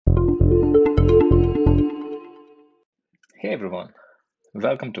Hey everyone,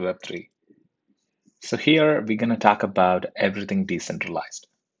 welcome to Web3. So, here we're going to talk about everything decentralized,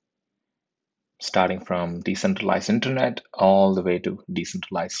 starting from decentralized internet all the way to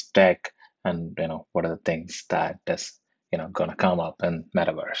decentralized tech and what are the things that is going to come up in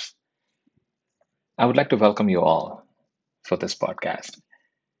metaverse. I would like to welcome you all for this podcast.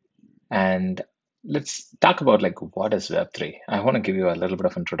 And let's talk about like what is Web3. I want to give you a little bit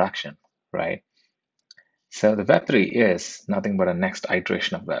of introduction, right? So, the Web3 is nothing but a next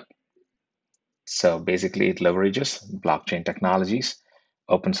iteration of Web. So basically, it leverages blockchain technologies,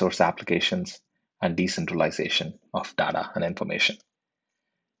 open source applications, and decentralization of data and information.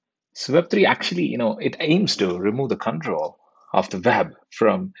 So Web3 actually, it aims to remove the control of the web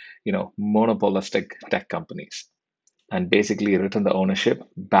from, monopolistic tech companies and basically return the ownership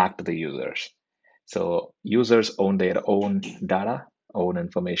back to the users. So users own their own data, own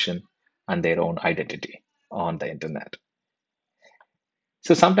information, and their own identity on the internet.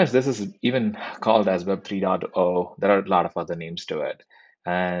 So sometimes this is even called as Web 3.0. There are a lot of other names to it.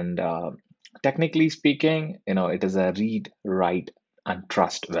 And technically speaking, it is a read, write, and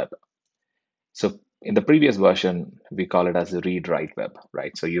trust web. So in the previous version, we call it as a read, write web,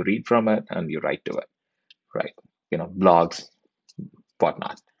 right? So you read from it and you write to it, right? Blogs,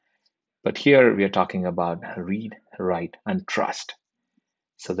 whatnot. But here we are talking about read, write, and trust.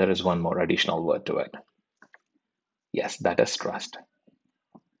 So there is one more additional word to it. Yes, that is trust.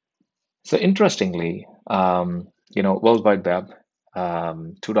 So interestingly, World Wide Web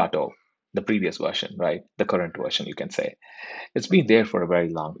 2.0, the previous version, right? The current version, you can say, it's been there for a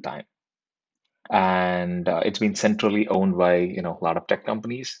very long time, and it's been centrally owned by a lot of tech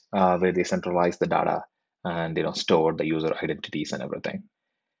companies where they centralize the data and store the user identities and everything.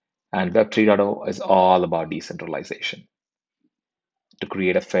 And Web 3.0 is all about decentralization to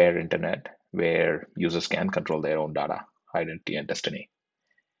create a fair internet where users can control their own data, identity, and destiny.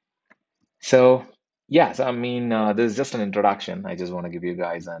 So, yes, I mean, this is just an introduction. I just want to give you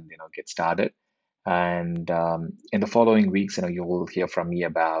guys and get started. And in the following weeks, you will hear from me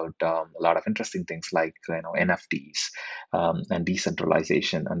about a lot of interesting things like NFTs and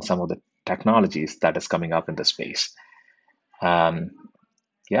decentralization and some of the technologies that is coming up in the space. Um,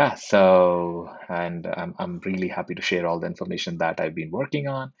 yeah, so and I'm really happy to share all the information that I've been working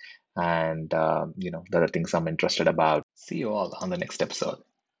on, and there are things I'm interested about. See you all on the next episode.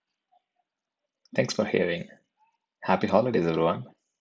 Thanks for hearing. Happy holidays, everyone.